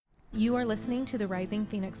You are listening to the Rising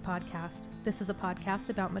Phoenix podcast. This is a podcast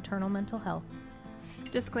about maternal mental health.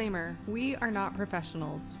 Disclaimer, we are not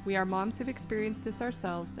professionals. We are moms who've experienced this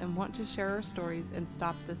ourselves and want to share our stories and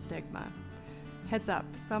stop the stigma. Heads up,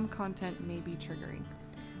 some content may be triggering.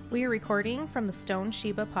 We are recording from the Stone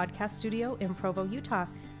Sheba podcast studio in Provo, Utah.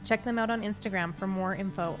 Check them out on Instagram for more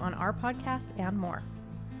info on our podcast and more.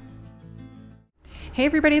 Hey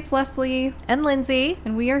everybody, it's Leslie. And Lindsay.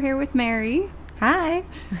 And we are here with Mary. Hi.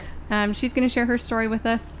 She's going to share her story with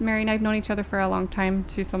us. Mary and I have known each other for a long time.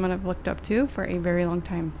 She's someone I've looked up to for a very long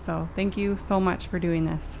time. So thank you so much for doing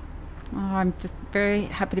this. Oh, I'm just very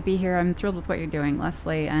happy to be here. I'm thrilled with what you're doing,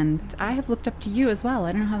 Leslie. And I have looked up to you as well.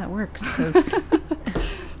 I don't know how that works. 'Cause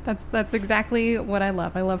That's exactly what I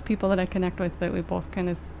love. I love people that I connect with, that we both kind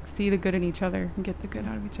of see the good in each other and get the good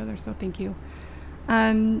out of each other. So thank you.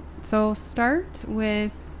 So start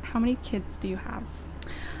with, how many kids do you have?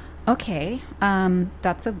 Okay,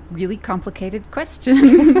 that's a really complicated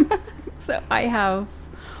question. So I have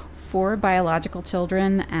 4 biological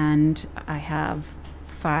children, and I had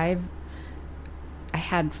 5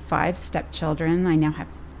 stepchildren. I now have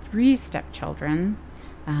 3 stepchildren,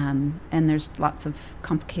 and there's lots of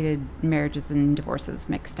complicated marriages and divorces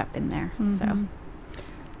mixed up in there. Mm-hmm. So,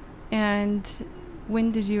 and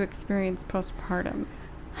when did you experience postpartum?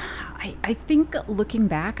 I think looking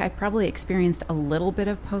back, I probably experienced a little bit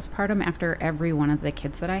of postpartum after every one of the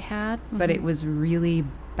kids that I had, but it was really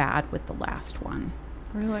bad with the last one.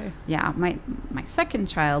 Really? Yeah, my second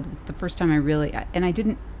child was the first time and I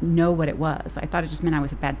didn't know what it was. I thought it just meant I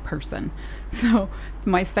was a bad person. So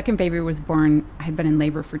my second baby was born, I had been in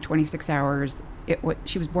labor for 26 hours.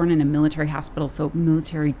 She was born in a military hospital, so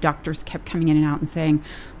military doctors kept coming in and out and saying,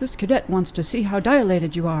 "This cadet wants to see how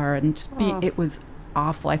dilated you are," and it was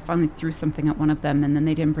awful. I finally threw something at one of them, and then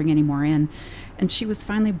they didn't bring any more in. And she was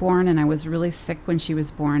finally born, and I was really sick when she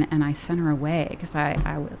was born, and I sent her away because I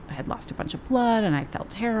had lost a bunch of blood, and I felt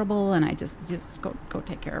terrible, and I just go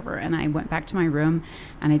take care of her. And I went back to my room,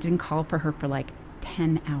 and I didn't call for her for like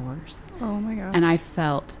 10 hours. Oh my gosh. And I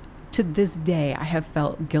felt, to this day, I have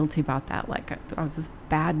felt guilty about that. Like I was this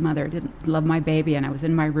bad mother, didn't love my baby, and I was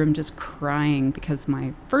in my room just crying because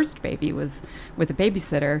my first baby was with a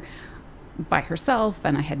babysitter by herself,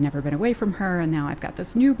 and I had never been away from her, and now I've got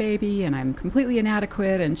this new baby, and I'm completely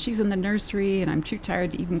inadequate, and she's in the nursery, and I'm too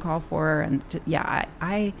tired to even call for her. And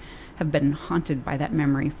I have been haunted by that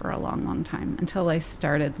memory for a long, long time, until I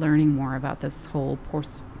started learning more about this whole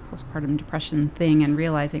postpartum depression thing, and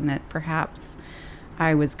realizing that perhaps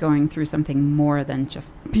I was going through something more than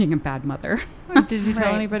just being a bad mother. Did you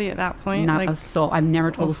tell anybody at that point? Not a soul. I've never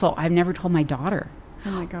told a soul. I've never told my daughter. Oh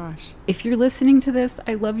my gosh. If you're listening to this,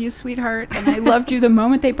 I love you, sweetheart, and I loved you the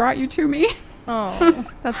moment they brought you to me. Oh,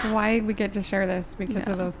 that's why we get to share this, because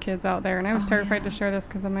of those kids out there. And I was terrified to share this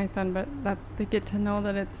because of my son, but they get to know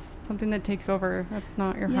that it's something that takes over. That's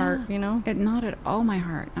not your heart, you know? Not at all my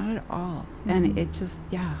heart, not at all. And it just,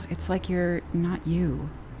 it's like you're not you.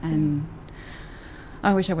 And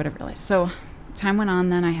I wish I would have realized. So time went on,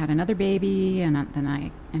 then I had another baby, and then I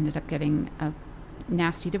ended up getting a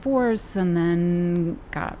nasty divorce, and then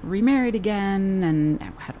got remarried again, and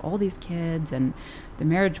had all these kids, and the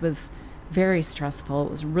marriage was very stressful.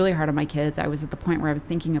 It was really hard on my kids. I was at the point where I was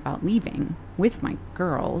thinking about leaving with my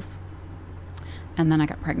girls, and then I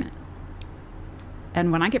got pregnant.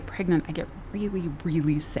 And when I get pregnant, I get really,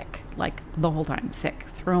 really sick, like the whole time, sick,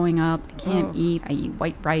 throwing up. I can't eat. I eat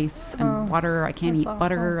white rice and water. I can't eat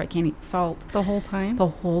butter. I can't eat salt. The whole time? The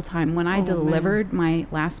whole time. When I delivered my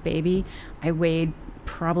last baby, I weighed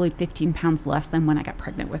probably 15 pounds less than when I got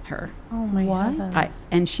pregnant with her. Oh my God.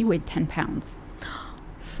 And she weighed 10 pounds.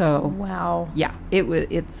 So wow. Yeah,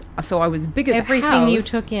 so I was big as everything a house. you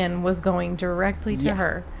took in was going directly to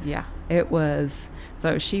her. Yeah, it was.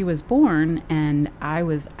 So she was born, and I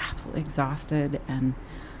was absolutely exhausted, and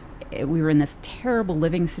we were in this terrible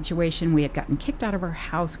living situation. We had gotten kicked out of our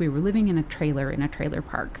house. We were living in a trailer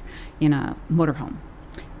park, in a motorhome,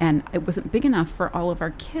 and it wasn't big enough for all of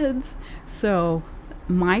our kids. So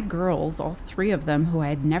my girls, all 3 of them, who I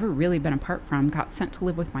had never really been apart from, got sent to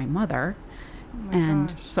live with my mother.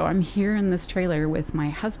 So I'm here in this trailer with my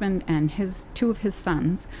husband and 2 of his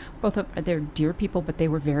sons. They're dear people, but they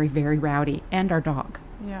were very, very rowdy, and our dog.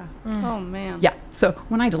 Yeah. Oh man. Yeah. So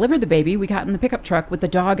when I delivered the baby, we got in the pickup truck with the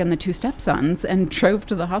dog and the 2 stepsons and drove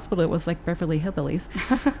to the hospital. It was like Beverly Hillbillies.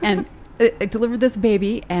 And I delivered this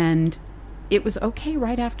baby, and it was okay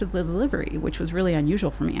right after the delivery, which was really unusual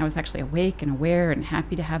for me. I was actually awake and aware and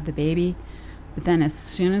happy to have the baby. But then as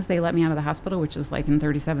soon as they let me out of the hospital, which is like in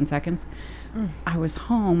 37 seconds, I was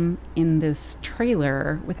home in this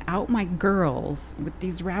trailer without my girls, with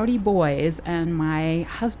these rowdy boys, and my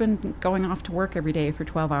husband going off to work every day for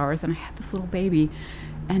 12 hours. And I had this little baby,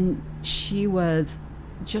 and she was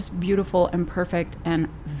just beautiful and perfect and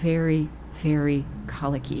very, very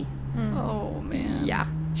colicky. Oh, man. Yeah.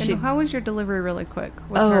 And how was your delivery really quick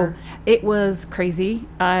with her? It was crazy.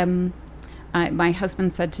 My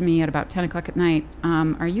husband said to me at about 10 o'clock at night,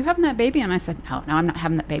 are you having that baby? And I said, no, I'm not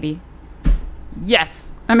having that baby.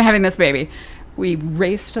 Yes, I'm having this baby. We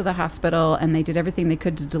raced to the hospital, and they did everything they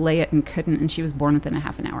could to delay it and couldn't, and she was born within a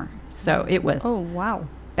half an hour. So it was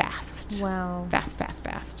fast. Wow.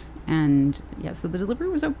 Fast. And yeah, so the delivery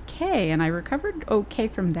was okay, and I recovered okay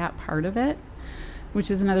from that part of it, which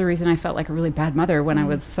is another reason I felt like a really bad mother when I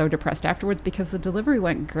was so depressed afterwards, because the delivery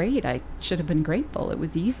went great. I should have been grateful. It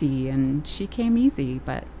was easy, and she came easy,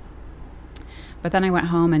 but then I went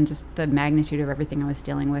home, and just the magnitude of everything I was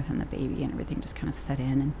dealing with and the baby and everything just kind of set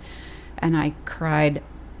in, and I cried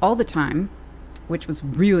all the time, which was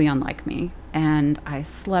really unlike me, and I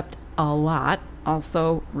slept a lot,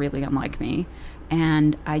 also really unlike me,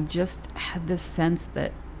 and I just had this sense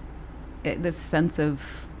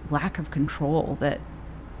of lack of control that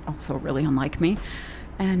also really unlike me,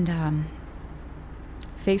 and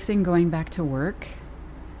facing going back to work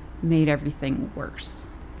made everything worse.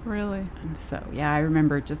 Really? And so, yeah, I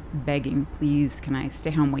remember just begging, please, can I stay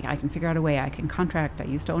home? I can figure out a way. I can contract. I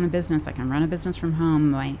used to own a business. I can run a business from home.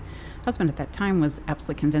 My husband at that time was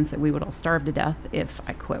absolutely convinced that we would all starve to death if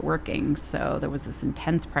I quit working. So there was this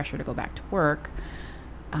intense pressure to go back to work.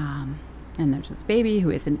 And there's this baby who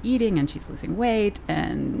isn't eating, and she's losing weight,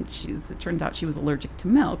 and it turns out she was allergic to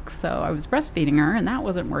milk. So I was breastfeeding her, and that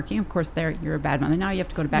wasn't working. Of course, you're a bad mother. Now you have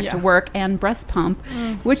to go back to work and breast pump,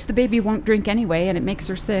 which the baby won't drink anyway, and it makes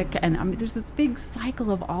her sick. And I mean, there's this big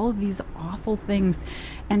cycle of all of these awful things.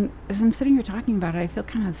 And as I'm sitting here talking about it, I feel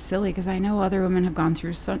kind of silly, because I know other women have gone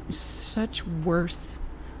through such worse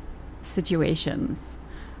situations.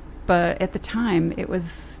 But at the time, it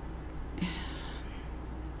was...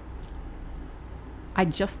 I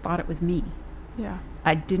just thought it was me. Yeah.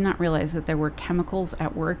 I did not realize that there were chemicals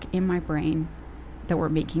at work in my brain that were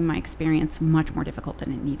making my experience much more difficult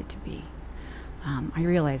than it needed to be. I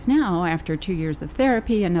realize now, after 2 years of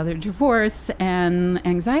therapy, another divorce, and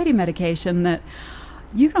anxiety medication, that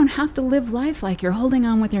you don't have to live life like you're holding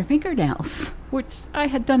on with your fingernails, which I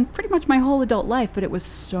had done pretty much my whole adult life, but it was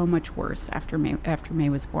so much worse after May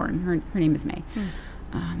was born. Her name is May.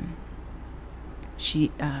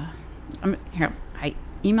 I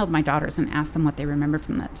emailed my daughters and asked them what they remember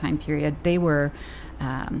from that time period. They were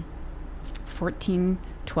 14,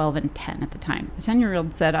 12, and 10 at the time. The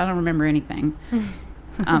 10-year-old said, I don't remember anything.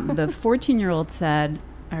 The 14-year-old said,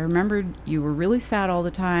 I remembered you were really sad all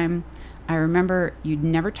the time. I remember you'd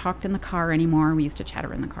never talked in the car anymore. We used to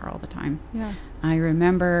chatter in the car all the time. Yeah. I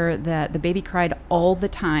remember that the baby cried all the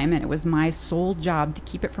time, and it was my sole job to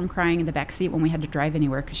keep it from crying in the back seat when we had to drive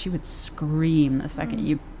anywhere, because she would scream the second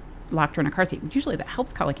you locked her in a car seat. Usually that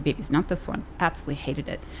helps colicky babies, not this one. Absolutely hated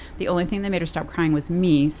it. The only thing that made her stop crying was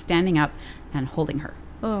me standing up and holding her,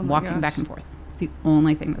 walking back and forth. It's the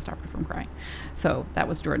only thing that stopped her from crying. So that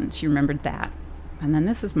was Jordan. She remembered that. And then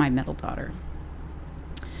this is my middle daughter.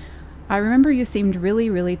 I remember you seemed really,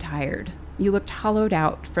 really tired. You looked hollowed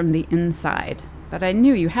out from the inside, but I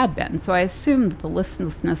knew you had been, so I assumed that the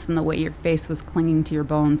listlessness and the way your face was clinging to your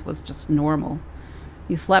bones was just normal.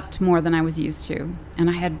 You slept more than I was used to, and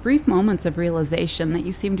I had brief moments of realization that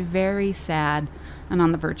you seemed very sad and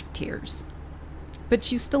on the verge of tears.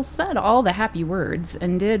 But you still said all the happy words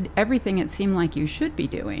and did everything it seemed like you should be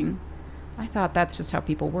doing. I thought that's just how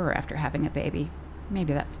people were after having a baby.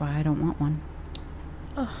 Maybe that's why I don't want one.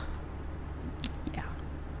 Ugh. Yeah.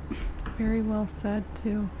 Very well said,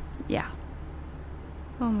 too. Yeah.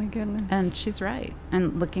 Oh, my goodness. And she's right.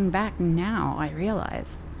 And looking back now, I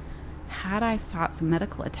realize, had I sought some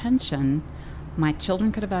medical attention, my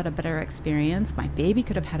children could have had a better experience. My baby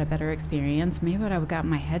could have had a better experience. Maybe I would have gotten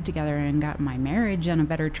my head together and gotten my marriage on a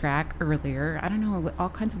better track earlier. I don't know. All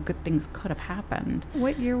kinds of good things could have happened.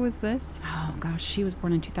 What year was this? Oh, gosh. She was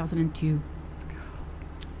born in 2002.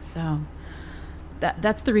 So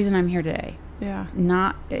that's the reason I'm here today. Yeah.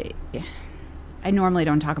 I normally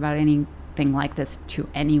don't talk about anything like this to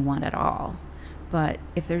anyone at all. But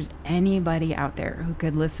if there's anybody out there who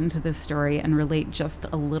could listen to this story and relate just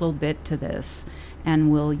a little bit to this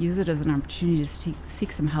and will use it as an opportunity to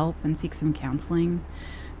seek some help and seek some counseling,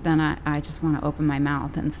 then I just want to open my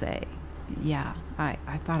mouth and say, yeah, I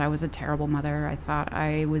thought I was a terrible mother. I thought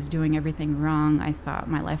I was doing everything wrong. I thought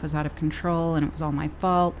my life was out of control and it was all my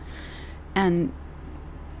fault. And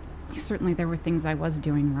certainly there were things I was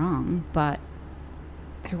doing wrong, but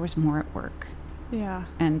there was more at work. Yeah.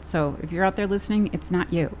 And so if you're out there listening, it's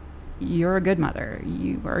not you. You're a good mother.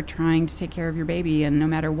 You are trying to take care of your baby, and no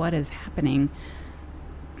matter what is happening,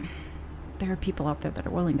 there are people out there that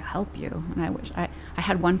are willing to help you. And I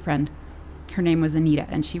had one friend, her name was Anita,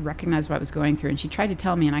 and she recognized what I was going through, and she tried to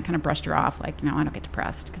tell me, and I kind of brushed her off, like, I don't get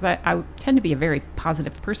depressed, because I tend to be a very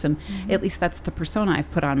positive person. At least that's the persona I've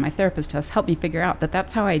put on. My therapist has helped me figure out that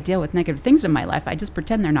that's how I deal with negative things in my life. I just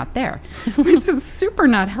pretend they're not there, which is super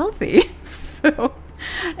not healthy. So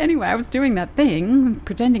anyway, I was doing that thing,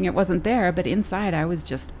 pretending it wasn't there, but inside I was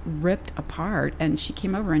just ripped apart. And she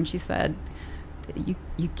came over and she said, you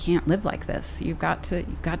can't live like this. You've got to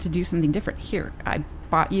do something different. Here, I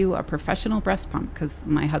bought you a professional breast pump, because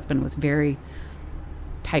my husband was very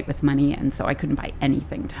tight with money, and so I couldn't buy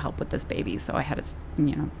anything to help with this baby. So I had a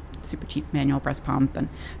super cheap manual breast pump. And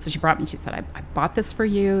so she brought me, she said, I bought this for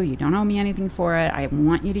you. You don't owe me anything for it. I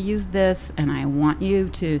want you to use this, and I want you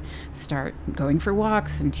to start going for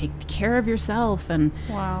walks and take care of yourself. And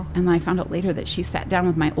Wow. And then I found out later that she sat down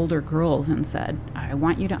with my older girls and said, I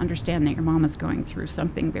want you to understand that your mom is going through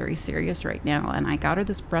something very serious right now, and I got her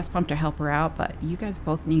this breast pump to help her out, but you guys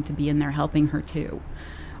both need to be in there helping her too.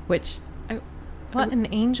 Which What an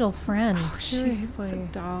angel friend. she was a Seriously.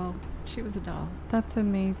 doll. She was a doll. That's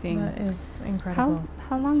amazing. That is incredible.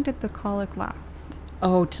 How long did the colic last?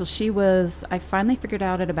 Oh, till I finally figured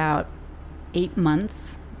out at about 8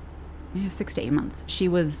 months, 6 to 8 months, she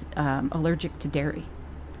was allergic to dairy.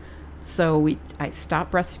 So I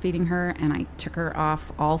stopped breastfeeding her, and I took her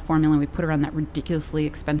off all formula. We put her on that ridiculously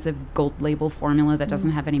expensive gold label formula that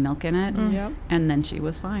doesn't have any milk in it. Yep. And then she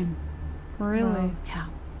was fine. Really? Wow. Yeah.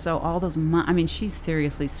 So all those she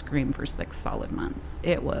seriously screamed for 6 solid months.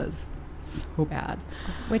 It was so bad.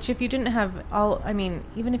 Which if you didn't have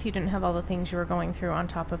even if you didn't have all the things you were going through on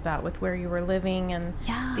top of that with where you were living and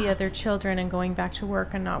Yeah. the other children and going back to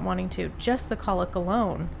work and not wanting to, just the colic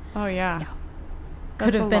alone Oh, yeah. Yeah.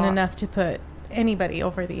 could That's have a been lot. enough to put anybody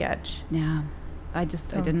over the edge. Yeah. I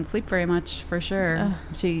So- didn't sleep very much, for sure. Ugh.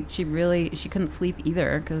 She couldn't sleep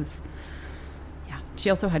either, because she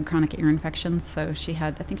also had chronic ear infections. So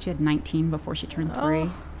I think she had 19 before she turned 3.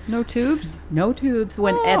 Oh. No tubes? No tubes.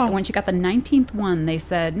 When she got the 19th one, they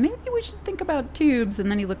said, maybe we should think about tubes. And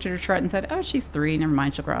then he looked at her chart and said, oh, she's 3. Never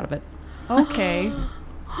mind. She'll grow out of it. Okay.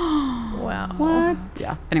 Wow. What?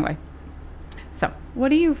 Yeah. Anyway. So. What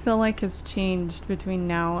do you feel like has changed between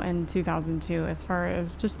now and 2002 as far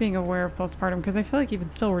as just being aware of postpartum? Because I feel like even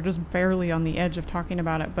still we're just barely on the edge of talking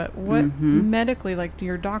about it. But what medically, like, to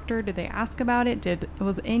your doctor, did they ask about it?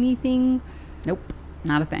 Was anything? Nope.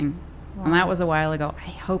 Not a thing. Wow. And that was a while ago. I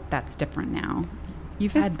hope that's different now.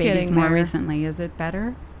 You've It's had babies getting more there. recently. Is it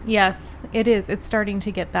better? Yes, it is. It's starting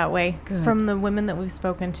to get that way. Good. From the women that we've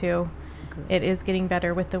spoken to, Good. it is getting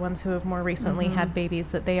better with the ones who have more recently had babies,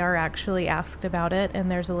 that they are actually asked about it,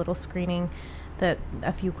 and there's a little screening, that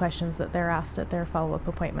a few questions that they're asked at their follow-up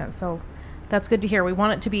appointment. So that's good to hear. We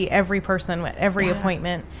want it to be every person at every Yeah.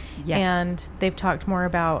 appointment. Yes. And they've talked more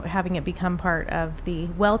about having it become part of the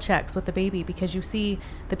well checks with the baby, because you see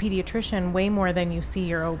the pediatrician way more than you see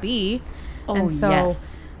your OB. Oh, and so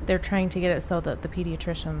yes. they're trying to get it so that the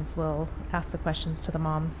pediatricians will ask the questions to the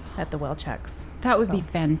moms at the well checks. That would be So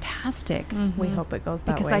fantastic. we hope it goes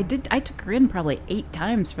that Because way. I took her in probably 8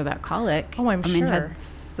 times for that colic. Oh, I'm I mean, sure.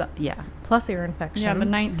 yeah. Plus ear infections. Yeah, the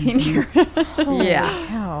 19-year. Holy Yeah.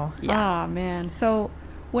 cow. Yeah. Oh, man. So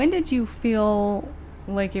when did you feel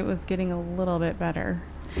like it was getting a little bit better?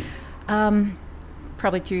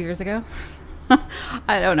 Probably 2 years ago.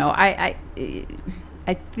 I don't know. I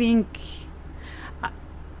think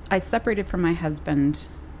I separated from my husband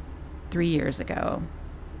 3 years ago.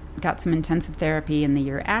 Got some intensive therapy in the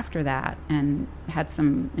year after that, and had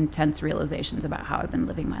some intense realizations about how I've been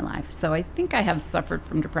living my life. So I think I have suffered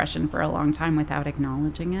from depression for a long time without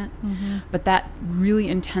acknowledging it. But that really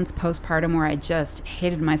intense postpartum where I just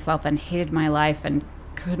hated myself and hated my life and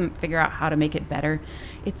couldn't figure out how to make it better,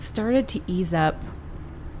 it started to ease up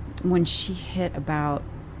when she hit about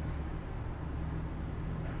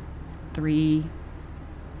 3.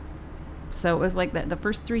 So it was like the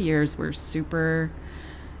first 3 years were super.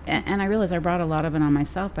 And I realized I brought a lot of it on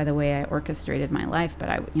myself by the way I orchestrated my life. But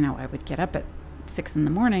I would get up at 6 in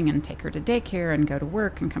the morning and take her to daycare and go to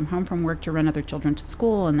work and come home from work to run other children to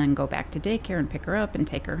school and then go back to daycare and pick her up and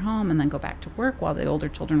take her home and then go back to work while the older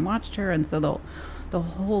children watched her. And so the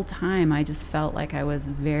whole time I just felt like I was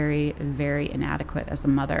very, very inadequate as a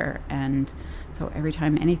mother. And so every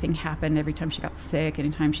time anything happened, every time she got sick,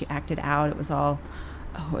 anytime she acted out, it was all,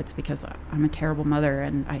 oh, it's because I'm a terrible mother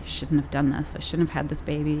and I shouldn't have done this. I shouldn't have had this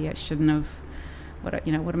baby. I shouldn't have, what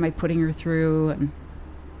am I putting her through? And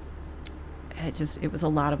it was a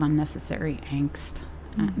lot of unnecessary angst.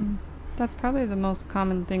 Mm-hmm. That's probably the most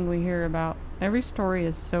common thing we hear about. Every story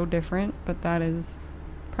is so different, but that is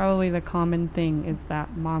probably the common thing, is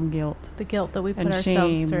that mom guilt. The guilt that we put And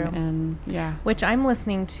ourselves shame through. and yeah. Which I'm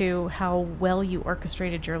listening to how well you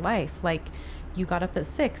orchestrated your life. Like, you got up at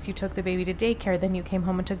 6, you took the baby to daycare, then you came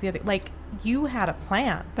home and took the other. Like, you had a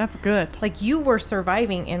plan. That's good. Like, you were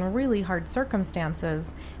surviving in really hard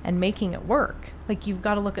circumstances and making it work. Like, you've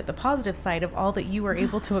got to look at the positive side of all that you were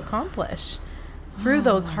able to accomplish through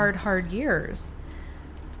those hard years.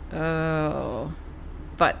 Oh,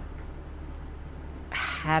 but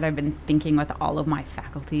had I been thinking with all of my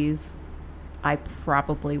faculties, I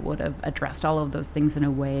probably would have addressed all of those things in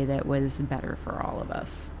a way that was better for all of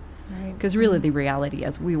us. Right. Because really the reality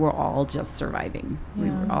is we were all just surviving. We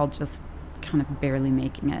Yeah. were all just kind of barely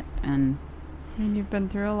making it. And And you've been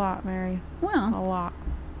through a lot, Mary. A well, lot.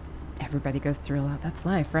 everybody goes through a lot. That's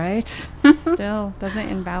life, right? Still doesn't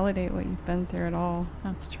invalidate what you've been through at all.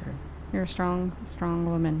 That's true. You're a strong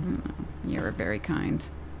woman. You're very kind.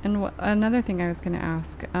 And another thing I was going to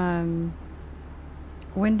ask,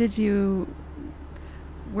 when did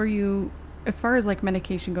were you, as far as like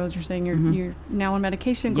medication goes, you're saying you're now on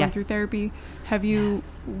medication, going through Yes. therapy. Have you,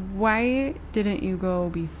 Yes. why didn't you go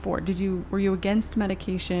before? Were you against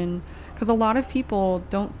medication? Because a lot of people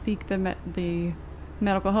don't seek the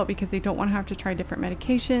medical help because they don't want to have to try different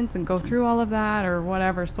medications and go through all of that or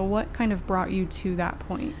whatever. So what kind of brought you to that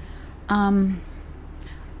point?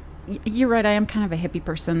 You're right. I am kind of a hippie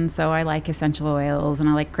person, so I like essential oils and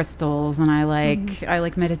I like crystals and I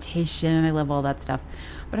like meditation. I love all that stuff.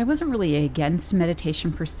 But I wasn't really against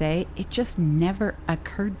meditation per se. It just never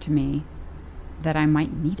occurred to me that I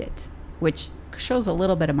might need it, which shows a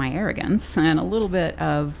little bit of my arrogance and a little bit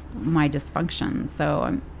of my dysfunction.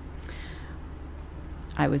 So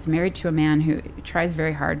I was married to a man who tries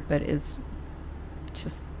very hard, but is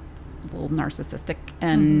just a little narcissistic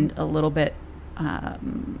and a little bit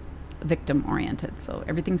victim oriented. So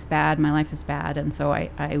everything's bad. My life is bad. And so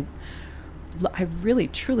I really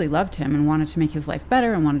truly loved him and wanted to make his life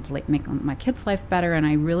better and wanted to make my kids' life better. And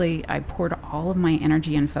I poured all of my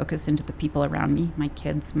energy and focus into the people around me, my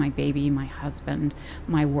kids, my baby, my husband,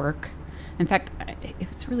 my work. In fact,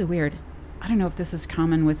 it's really weird. I don't know if this is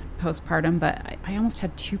common with postpartum, but I almost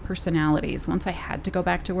had 2 personalities. Once I had to go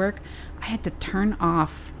back to work, I had to turn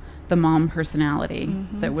off the mom personality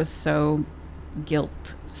that was so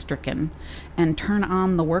guilt-stricken and turn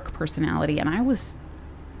on the work personality. And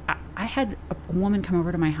I had a woman come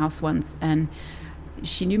over to my house once, and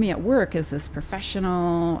she knew me at work as this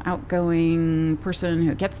professional, outgoing person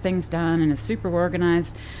who gets things done and is super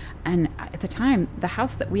organized. And at the time, the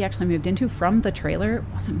house that we actually moved into from the trailer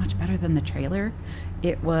wasn't much better than the trailer.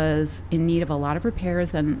 It was in need of a lot of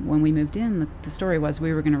repairs. And when we moved in, the story was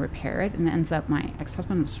we were going to repair it. And it ends up my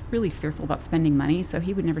ex-husband was really fearful about spending money. So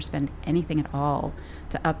he would never spend anything at all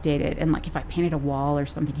to update it. And like if I painted a wall or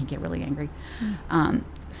something, he'd get really angry.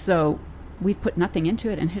 So we'd put nothing into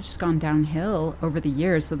it, and it had just gone downhill over the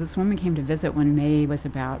years. So this woman came to visit when May was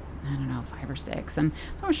about, 5 or 6. And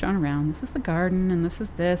so I was showing around, this is the garden, and this is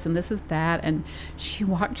this, and this is that. And she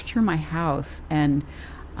walked through my house, and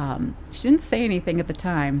she didn't say anything at the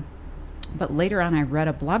time. But later on, I read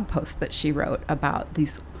a blog post that she wrote about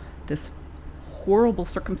this horrible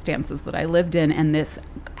circumstances that I lived in, and this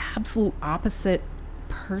absolute opposite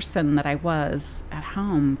person that I was at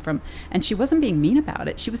home and she wasn't being mean about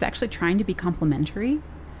it. She was actually trying to be complimentary,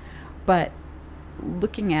 but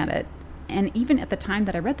looking at it, and even at the time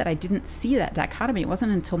that I read that, I didn't see that dichotomy. It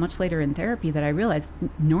wasn't until much later in therapy that I realized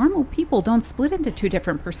normal people don't split into 2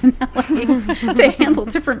 different personalities to handle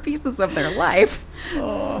different pieces of their life.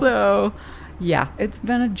 So yeah, it's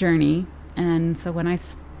been a journey. And so when I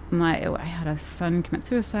had a son commit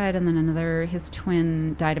suicide, and then his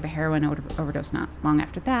twin died of a heroin overdose not long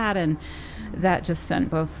after that, and that just sent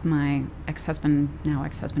both my now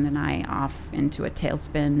ex-husband and I off into a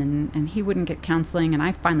tailspin, and he wouldn't get counseling, and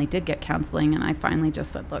I finally did get counseling, and I finally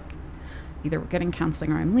just said, look, either we're getting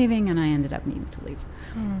counseling or I'm leaving, and I ended up needing to leave.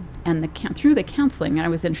 And through the counseling, I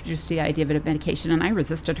was introduced to the idea of medication, and I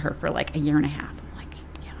resisted her for like a year and a half.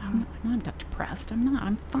 I'm not depressed.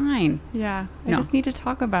 I'm fine. Yeah. I No. just need to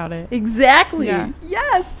talk about it. Exactly. Yeah.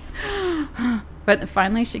 Yes. But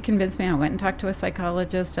finally she convinced me. I went and talked to a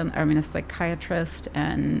psychiatrist,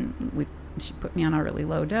 and she put me on a really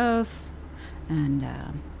low dose, and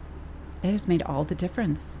it has made all the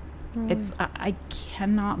difference. Really? I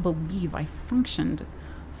cannot believe I functioned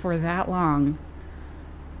for that long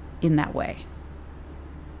in that way.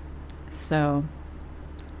 So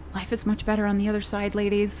life is much better on the other side,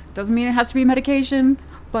 ladies. Doesn't mean it has to be medication,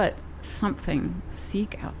 but something.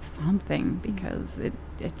 Seek out something, because it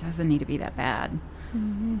doesn't need to be that bad.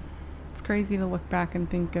 Mm-hmm. It's crazy to look back and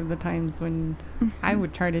think of the times when I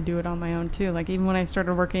would try to do it on my own too. Like even when I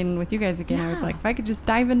started working with you guys again, I was like, if I could just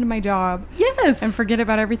dive into my job, yes, and forget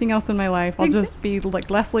about everything else in my life, I'll just be like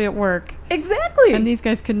Leslie at work. Exactly. And these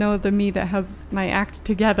guys could know the me that has my act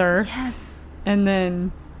together. Yes. And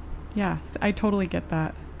then, yeah, I totally get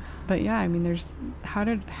that. But yeah, I mean, there's how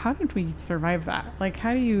did we survive that? Like,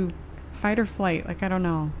 how do you fight or flight? Like, I don't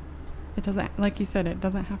know. It doesn't, like you said, it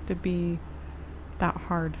doesn't have to be that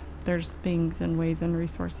hard. There's things and ways and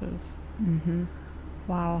resources. Mm-hmm.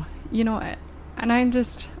 Wow. You know, and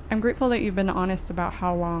I'm grateful that you've been honest about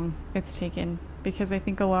how long it's taken, because I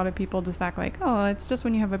think a lot of people just act like, oh, it's just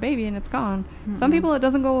when you have a baby and it's gone. Mm-mm. Some people it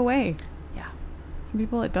doesn't go away. Yeah. Some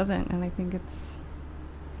people it doesn't, and I think it's...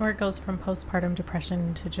 Or it goes from postpartum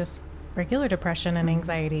depression to just regular depression and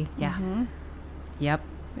anxiety. Yeah. Mm-hmm. Yep.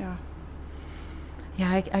 Yeah.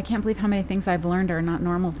 Yeah, I can't believe how many things I've learned are not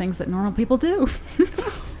normal things that normal people do.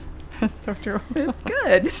 That's so true. It's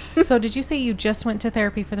good. So did you say you just went to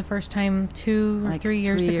therapy for the first time 2 or 3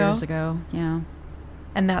 years ago? 3 years ago, yeah.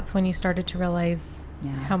 And that's when you started to realize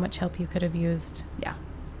Yeah. how much help you could have used Yeah.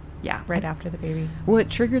 Yeah. right after the baby. What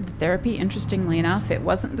triggered the therapy, interestingly enough, it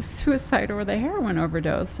wasn't the suicide or the heroin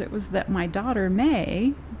overdose. It was that my daughter,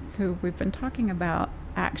 May, who we've been talking about,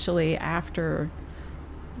 actually after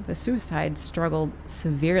the suicide struggled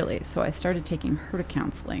severely. So I started taking her to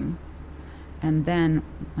counseling. And then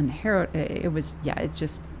when the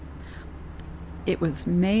it was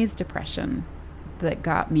May's depression that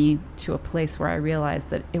got me to a place where I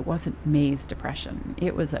realized that it wasn't May's depression.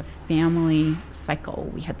 It was a family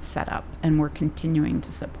cycle we had set up and we're continuing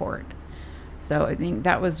to support. So I think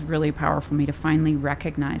that was really powerful for me to finally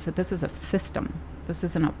recognize that this is a system. This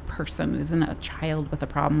isn't a person. It isn't a child with a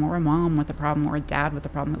problem or a mom with a problem or a dad with a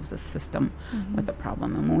problem. It was a system with a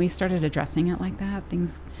problem. And when we started addressing it like that,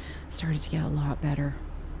 things started to get a lot better.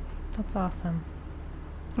 That's awesome.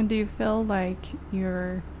 And do you feel like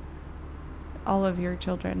all of your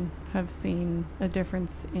children have seen a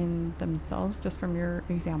difference in themselves just from your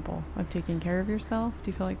example of taking care of yourself?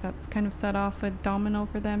 Do you feel like that's kind of set off a domino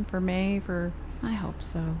for them, for May, for... I hope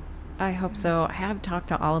so. I have talked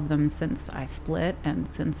to all of them since I split,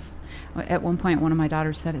 and since at one point one of my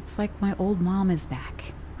daughters said, it's like my old mom is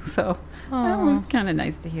back. So that was kind of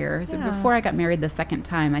nice to hear. So before I got married the second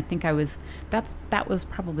time, I think that was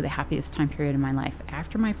probably the happiest time period in my life.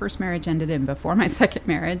 After my first marriage ended and before my second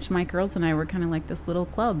marriage, my girls and I were kind of like this little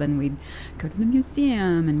club, and we'd go to the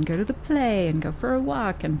museum and go to the play and go for a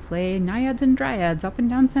walk and play naiads and dryads up and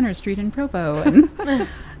down Center Street in Provo. And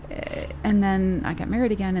and then I got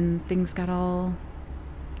married again, and things got and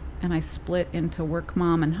I split into work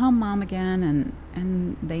mom and home mom again,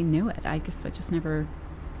 and they knew it. I guess I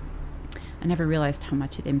never realized how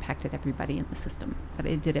much it impacted everybody in the system, but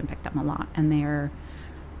it did impact them a lot. And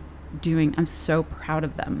I'm so proud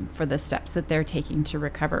of them for the steps that they're taking to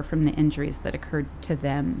recover from the injuries that occurred to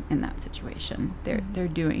them in that situation. They're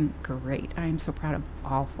doing great. I am so proud of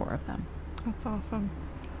all 4 of them. That's awesome.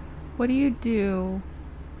 What do you do,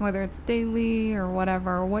 whether it's daily or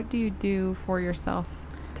whatever, what do you do for yourself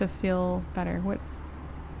to feel better? What's,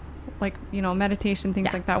 like, meditation,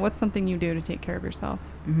 things like that. What's something you do to take care of yourself?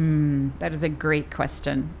 That is a great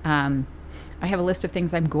question. I have a list of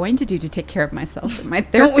things I'm going to do to take care of myself that my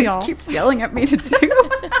therapist keeps yelling at me to do.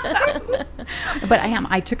 But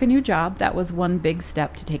I took a new job. That was one big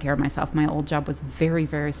step to take care of myself. My old job was very,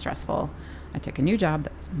 very stressful. I took a new job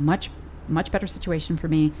that was much, much better situation for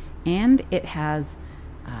me. And it has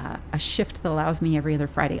a shift that allows me every other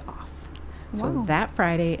Friday off. So that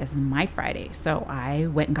Friday is my Friday. So I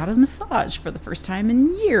went and got a massage for the first time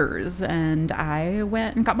in years. And I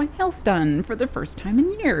went and got my nails done for the first time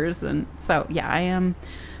in years. And so, I am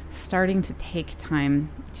starting to take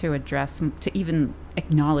time to address, to even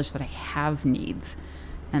acknowledge that I have needs.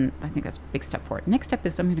 And I think that's a big step forward. Next step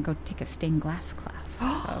is I'm going to go take a stained glass class.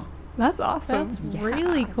 So. That's awesome. That's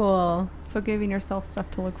really cool. So giving yourself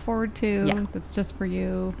stuff to look forward to that's just for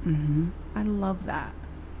you. Mm-hmm. I love that.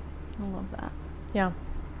 I love that. Yeah.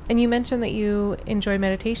 And you mentioned that you enjoy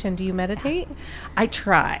meditation. Do you meditate? I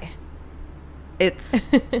try. It's,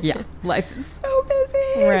 life is so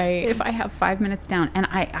busy. Right. If I have 5 minutes down. And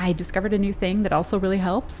I discovered a new thing that also really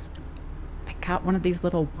helps. I got one of these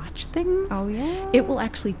little watch things. Oh, yeah. It will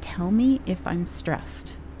actually tell me if I'm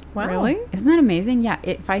stressed. Wow. Really? Isn't that amazing? Yeah.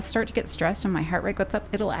 If I start to get stressed and my heart rate goes up,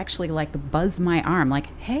 it'll actually like buzz my arm like,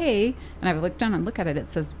 hey. And I look down and look at it. It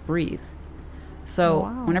says breathe. So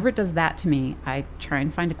Wow. whenever it does that to me, I try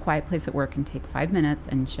and find a quiet place at work and take 5 minutes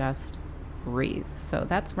and just breathe. So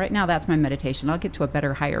that's right now, that's my meditation. I'll get to a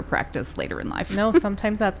better, higher practice later in life. No,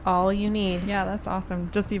 sometimes that's all you need. Yeah, that's awesome.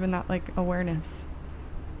 Just even that like awareness.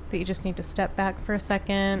 That you just need to step back for a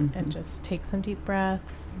second Mhm. and just take some deep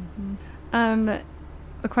breaths.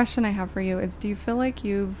 A question I have for you is, do you feel like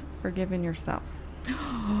you've forgiven yourself?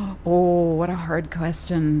 Oh, what a hard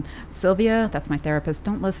question. Sylvia, that's my therapist.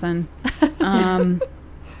 Don't listen.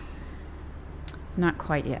 Not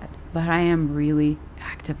quite yet, but I am really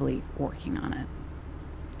actively working on it.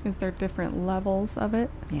 Is there different levels of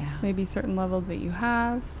it? Yeah. Maybe certain levels that you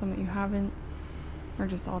have, some that you haven't, or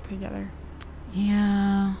just all together?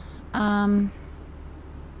 Yeah.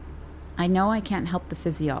 I know I can't help the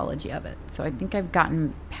physiology of it, so I think I've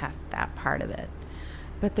gotten past that part of it.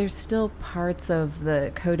 But there's still parts of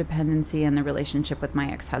the codependency and the relationship with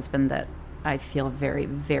my ex-husband that I feel very,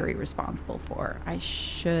 very responsible for. I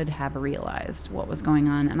should have realized what was going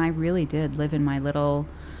on, and I really did live in my little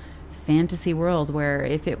fantasy world where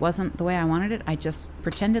if it wasn't the way I wanted it, I just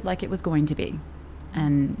pretended like it was going to be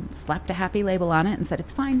and slapped a happy label on it and said,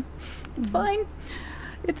 it's fine. It's fine.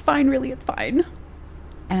 It's fine, really, it's fine.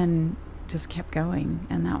 And just kept going.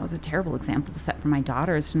 And that was a terrible example to set for my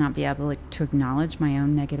daughters, to not be able to acknowledge my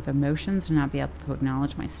own negative emotions, to not be able to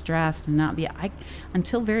acknowledge my stress, to not be,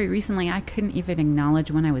 until very recently, I couldn't even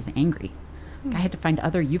acknowledge when I was angry. I had to find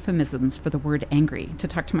other euphemisms for the word angry to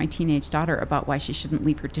talk to my teenage daughter about why she shouldn't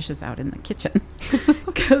leave her dishes out in the kitchen.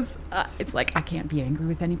 Because it's like, I can't be angry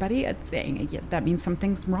with anybody. It's saying, yeah, that means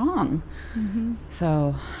something's wrong. Mm-hmm.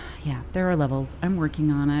 So, yeah, there are levels. I'm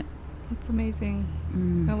working on it. That's amazing.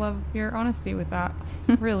 Mm. I love your honesty with that,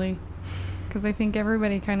 really. Because I think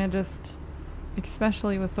everybody kind of just,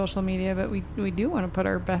 especially with social media, but we do want to put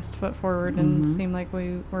our best foot forward and Mhm. seem like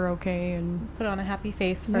we're okay, and Put on a happy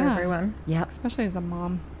face for Yeah. everyone. Yep. especially as a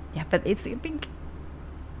mom. Yeah, but I think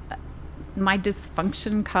my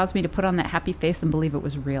dysfunction caused me to put on that happy face and believe it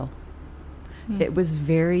was real. It was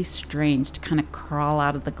very strange to kind of crawl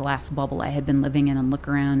out of the glass bubble I had been living in and look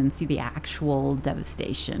around and see the actual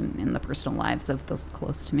devastation in the personal lives of those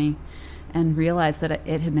close to me, and realize that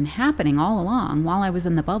it had been happening all along while I was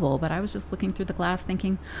in the bubble, but I was just looking through the glass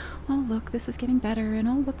thinking, oh, look, this is getting better, and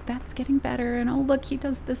oh, look, that's getting better, and oh, look, he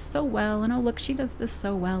does this so well, and oh, look, she does this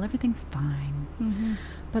so well. Everything's fine. Mm-hmm.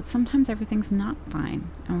 But sometimes everything's not fine,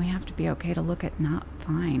 and we have to be okay to look at not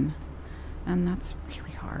fine, and that's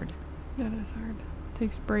really hard. That is hard. It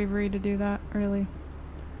takes bravery to do that, really.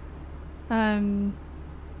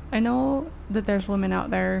 I know that there's women out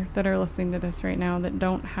there that are listening to this right now that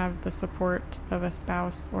don't have the support of a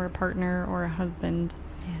spouse or a partner or a husband,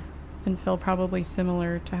 Yeah. and feel probably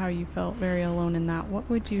similar to how you felt, very alone in that. What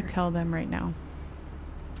would you tell them right now?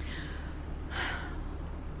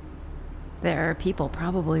 There are people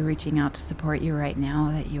probably reaching out to support you right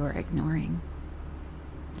now that you are ignoring.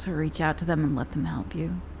 So reach out to them and let them help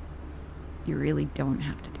you. You really don't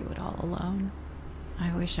have to do it all alone.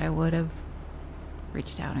 I wish I would have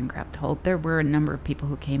reached out and grabbed hold. There were a number of people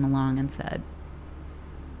who came along and said,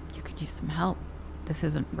 you could use some help. This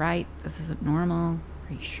isn't right. This isn't normal.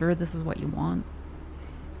 Are you sure this is what you want?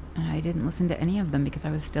 And I didn't listen to any of them because I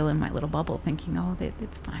was still in my little bubble thinking, oh,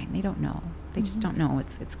 it's fine. They don't know. They just don't know.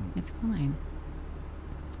 It's fine.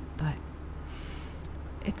 But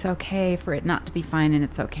it's okay for it not to be fine, and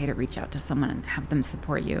it's okay to reach out to someone and have them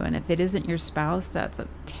support you. And if it isn't your spouse, that's a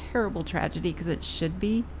terrible tragedy because it should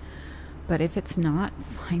be. But if it's not,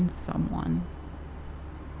 find someone.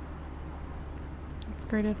 That's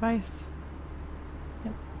great advice.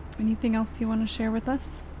 Yep. Anything else you want to share with us?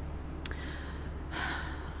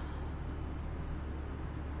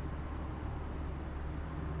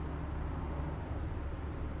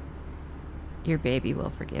 Your baby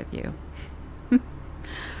will forgive you.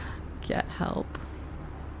 Get help.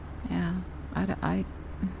 Yeah, I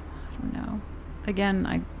don't know. Again,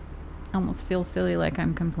 I almost feel silly, like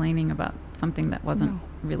I'm complaining about something that wasn't No.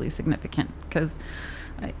 really significant,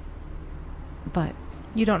 but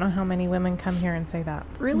You don't know how many women come here and say that.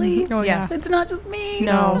 really, Oh, Yes. yeah. it's not just me.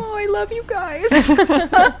 No. Oh, I love you guys.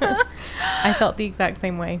 I felt the exact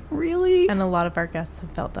same way. Really? And a lot of our guests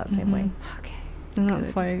have felt that same way. Okay. And that's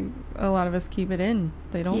Good. why a lot of us keep it in.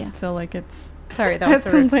 They don't Yeah. feel like it's Sorry, that was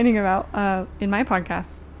so rude. complaining about in my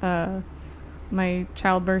podcast my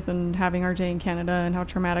childbirth and having RJ in Canada and how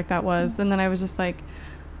traumatic that was. And then I was just like,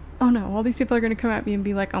 oh no, all these people are going to come at me and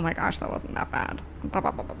be like, oh my gosh, that wasn't that bad. Blah,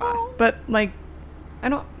 blah, blah, blah, blah. But like,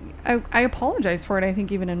 I apologize for it, I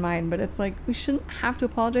think, even in mine, but it's like, we shouldn't have to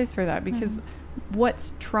apologize for that, because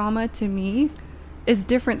what's trauma to me is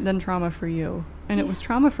different than trauma for you. And it was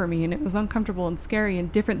trauma for me, and it was uncomfortable and scary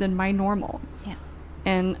and different than my normal. Yeah.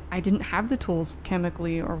 And I didn't have the tools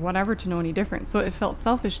chemically or whatever to know any different. So it felt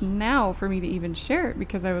selfish now for me to even share it,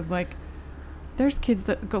 because I was like, there's kids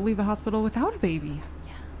that go leave the hospital without a baby.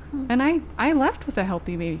 Yeah. And I left with a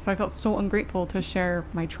healthy baby. So I felt so ungrateful to share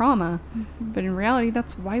my trauma. Mm-hmm. But in reality,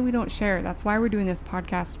 that's why we don't share. That's why we're doing this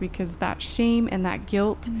podcast, because that shame and that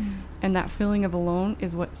guilt and that feeling of alone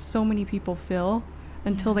is what so many people feel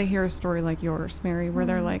until they hear a story like yours, Mary, where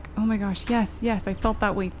they're like, oh my gosh, yes, I felt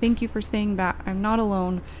that way. Thank you for saying that. I'm not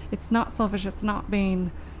alone. It's not selfish. It's not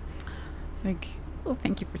vain. Like, Well,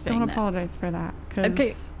 thank you for saying don't that. apologize for that. 'Cause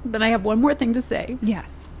Okay, then I have one more thing to say.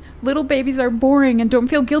 Yes. Little babies are boring, and don't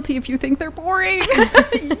feel guilty if you think they're boring.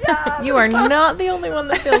 Yeah. You are not the only one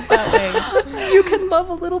that feels that way. You can love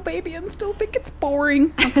a little baby and still think it's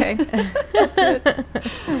boring. Okay. That's it.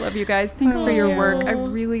 I love you guys. Thanks for your work. I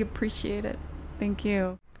really appreciate it. Thank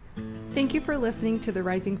you. Thank you for listening to the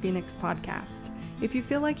Rising Phoenix podcast. If you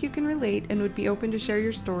feel like you can relate and would be open to share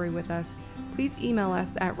your story with us, please email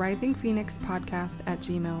us at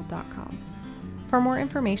risingphoenixpodcast@gmail.com. For more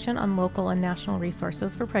information on local and national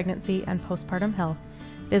resources for pregnancy and postpartum health,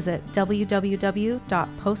 visit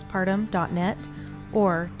www.postpartum.net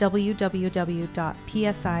or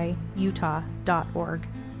www.psiutah.org.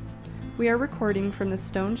 We are recording from the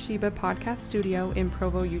Stone Sheba Podcast Studio in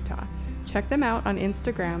Provo, Utah. Check them out on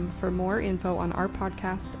Instagram for more info on our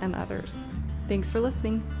podcast and others. Thanks for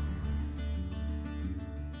listening.